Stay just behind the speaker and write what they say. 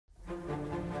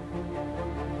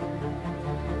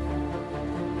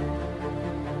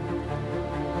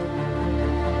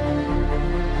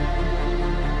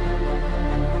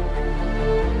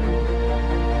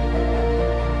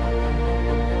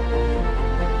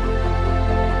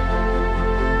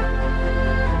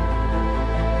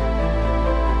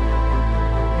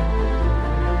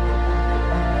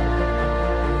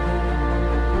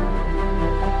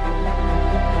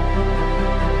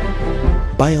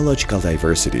Biological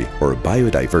diversity or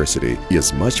biodiversity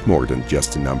is much more than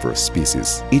just a number of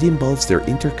species. It involves their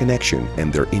interconnection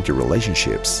and their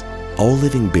interrelationships. All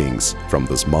living beings, from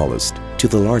the smallest to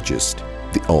the largest,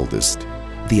 the oldest,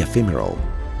 the ephemeral,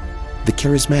 the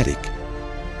charismatic,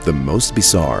 the most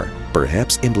bizarre,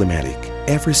 perhaps emblematic,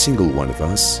 every single one of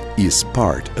us is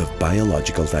part of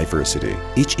biological diversity.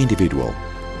 Each individual,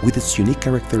 with its unique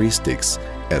characteristics,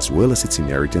 as well as its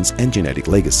inheritance and genetic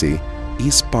legacy,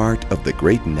 is part of the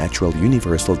great natural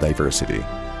universal diversity.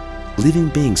 Living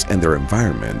beings and their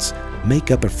environments make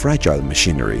up a fragile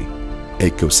machinery,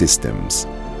 ecosystems.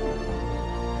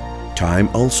 Time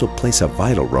also plays a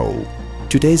vital role.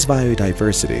 Today's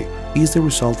biodiversity is the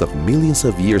result of millions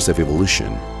of years of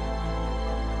evolution.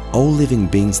 All living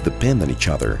beings depend on each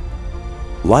other.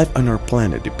 Life on our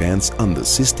planet depends on the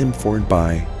system formed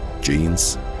by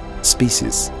genes,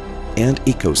 species, and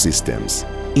ecosystems.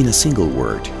 In a single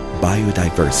word,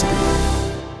 biodiversity.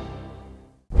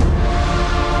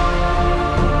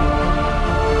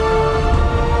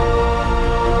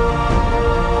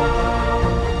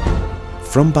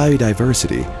 From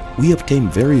biodiversity, we obtain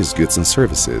various goods and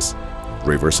services.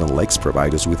 Rivers and lakes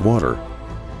provide us with water.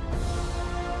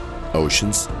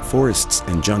 Oceans, forests,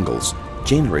 and jungles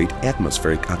generate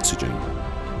atmospheric oxygen.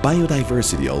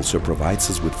 Biodiversity also provides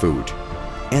us with food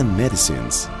and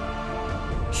medicines.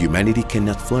 Humanity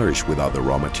cannot flourish without the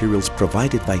raw materials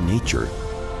provided by nature.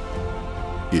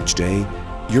 Each day,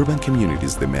 urban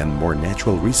communities demand more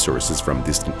natural resources from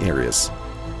distant areas.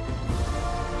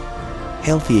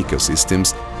 Healthy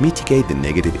ecosystems mitigate the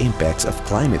negative impacts of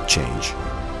climate change.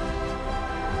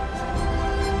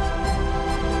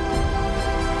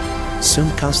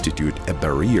 Some constitute a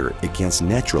barrier against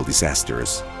natural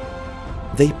disasters.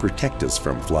 They protect us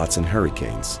from floods and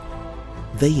hurricanes.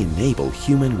 They enable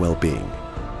human well-being.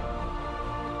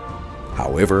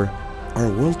 However, our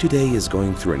world today is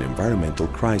going through an environmental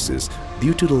crisis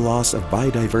due to the loss of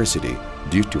biodiversity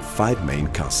due to 5 main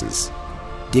causes: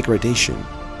 degradation,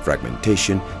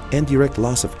 fragmentation, and direct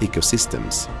loss of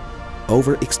ecosystems,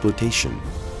 overexploitation,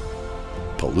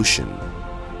 pollution,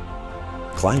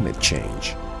 climate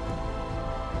change,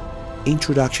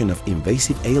 introduction of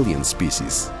invasive alien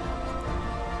species.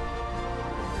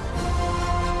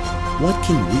 What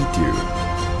can we do?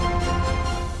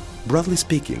 Broadly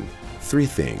speaking, 3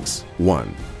 things.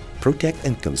 1. Protect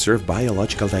and conserve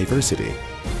biological diversity.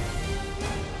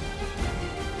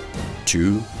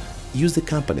 2. Use the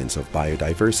components of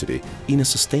biodiversity in a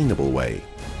sustainable way.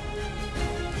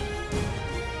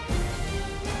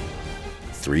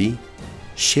 3.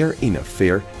 Share in a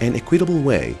fair and equitable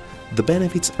way the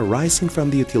benefits arising from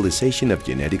the utilization of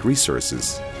genetic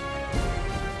resources.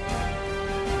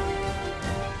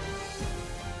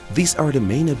 These are the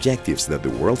main objectives that the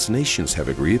world's nations have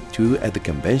agreed to at the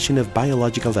Convention of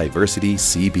Biological Diversity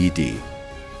 (CBD).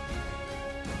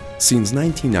 Since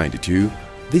 1992,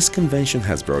 this convention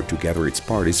has brought together its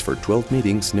parties for 12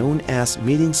 meetings known as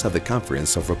Meetings of the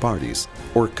Conference of the Parties,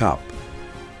 or COP.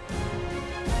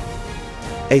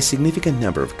 A significant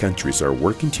number of countries are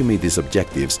working to meet these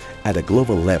objectives at a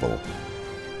global level,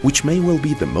 which may well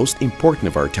be the most important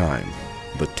of our time,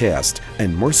 the test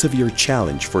and more severe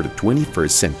challenge for the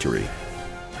 21st century.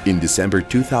 In December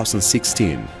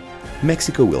 2016,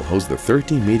 Mexico will host the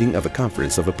 13th meeting of the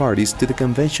Conference of the Parties to the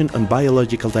Convention on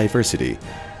Biological Diversity,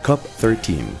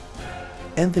 COP13,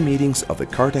 and the meetings of the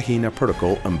Cartagena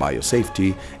Protocol on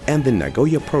Biosafety and the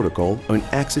Nagoya Protocol on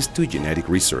Access to Genetic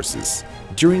Resources.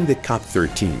 During the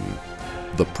COP13,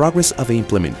 the progress of the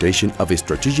implementation of a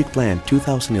Strategic Plan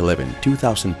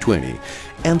 2011-2020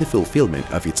 and the fulfillment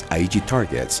of its Aichi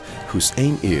targets, whose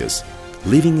aim is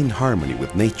living in harmony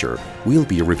with nature, will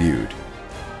be reviewed.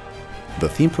 The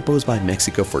theme proposed by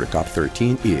Mexico for the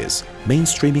COP13 is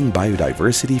Mainstreaming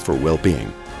Biodiversity for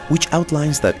Well-Being, which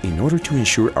outlines that in order to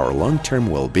ensure our long-term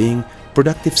well-being,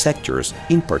 productive sectors,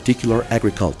 in particular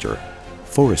agriculture,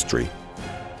 forestry,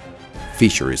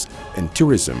 fisheries, and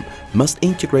tourism, must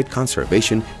integrate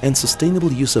conservation and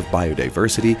sustainable use of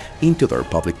biodiversity into their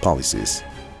public policies.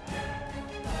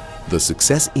 The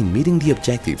success in meeting the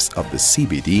objectives of the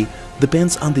CBD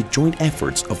depends on the joint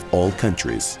efforts of all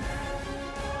countries.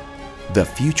 The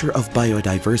future of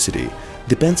biodiversity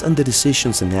depends on the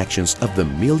decisions and actions of the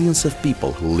millions of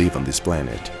people who live on this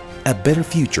planet. A better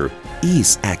future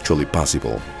is actually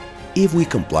possible if we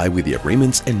comply with the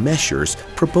agreements and measures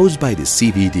proposed by the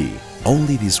CBD.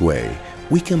 Only this way,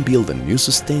 we can build a new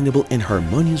sustainable and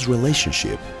harmonious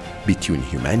relationship between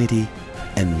humanity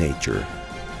and nature.